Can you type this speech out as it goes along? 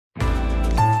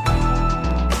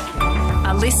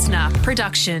listener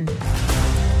production.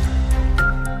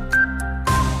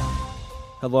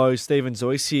 Hello, Stephen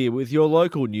Zoyce here with your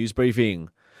local news briefing.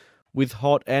 With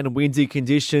hot and windy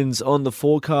conditions on the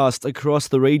forecast across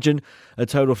the region, a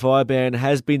total fire ban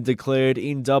has been declared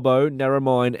in Dubbo,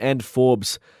 Narromine and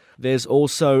Forbes. There's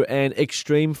also an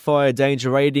extreme fire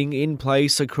danger rating in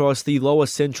place across the lower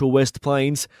central West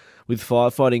Plains, with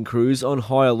firefighting crews on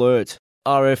high alert.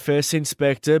 RFS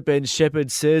Inspector Ben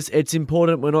Shepherd says it's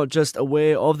important we're not just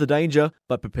aware of the danger,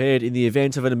 but prepared in the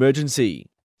event of an emergency.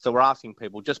 So we're asking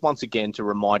people just once again to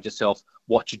remind yourself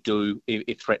what you do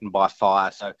if threatened by fire.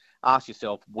 So ask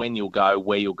yourself when you'll go,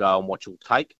 where you'll go and what you'll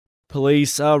take.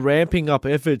 Police are ramping up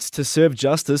efforts to serve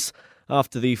justice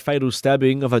after the fatal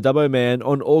stabbing of a Dubbo man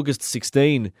on August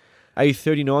 16. A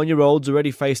 39-year-old's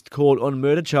already faced court on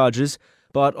murder charges,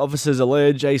 but officers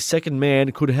allege a second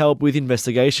man could help with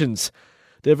investigations.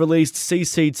 They've released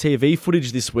CCTV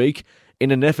footage this week in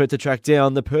an effort to track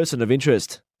down the person of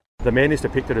interest. The man is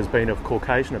depicted as being of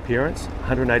Caucasian appearance,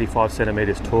 185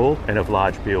 centimetres tall and of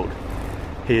large build.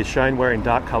 He is shown wearing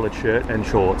dark-coloured shirt and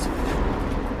shorts.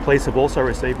 Police have also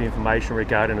received information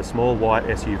regarding a small white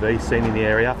SUV seen in the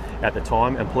area at the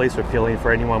time, and police are appealing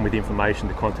for anyone with information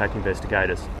to contact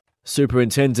investigators.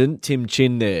 Superintendent Tim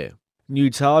Chin there. New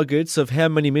targets of how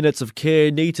many minutes of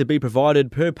care need to be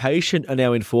provided per patient are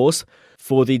now in force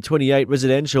for the 28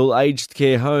 residential aged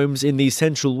care homes in the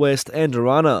Central West and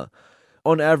Arana.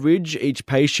 On average, each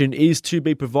patient is to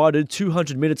be provided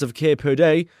 200 minutes of care per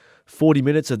day, 40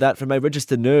 minutes of that from a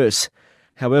registered nurse.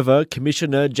 However,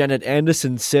 Commissioner Janet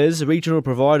Anderson says regional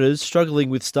providers struggling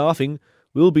with staffing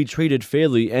will be treated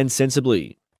fairly and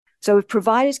sensibly. So if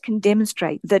providers can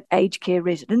demonstrate that aged care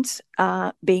residents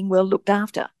are being well looked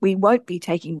after, we won't be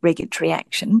taking regulatory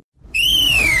action.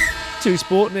 To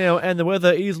sport now, and the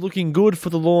weather is looking good for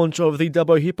the launch of the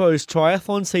Dubbo Hippos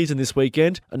triathlon season this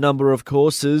weekend. A number of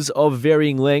courses of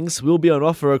varying lengths will be on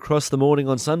offer across the morning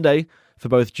on Sunday for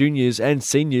both juniors and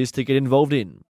seniors to get involved in.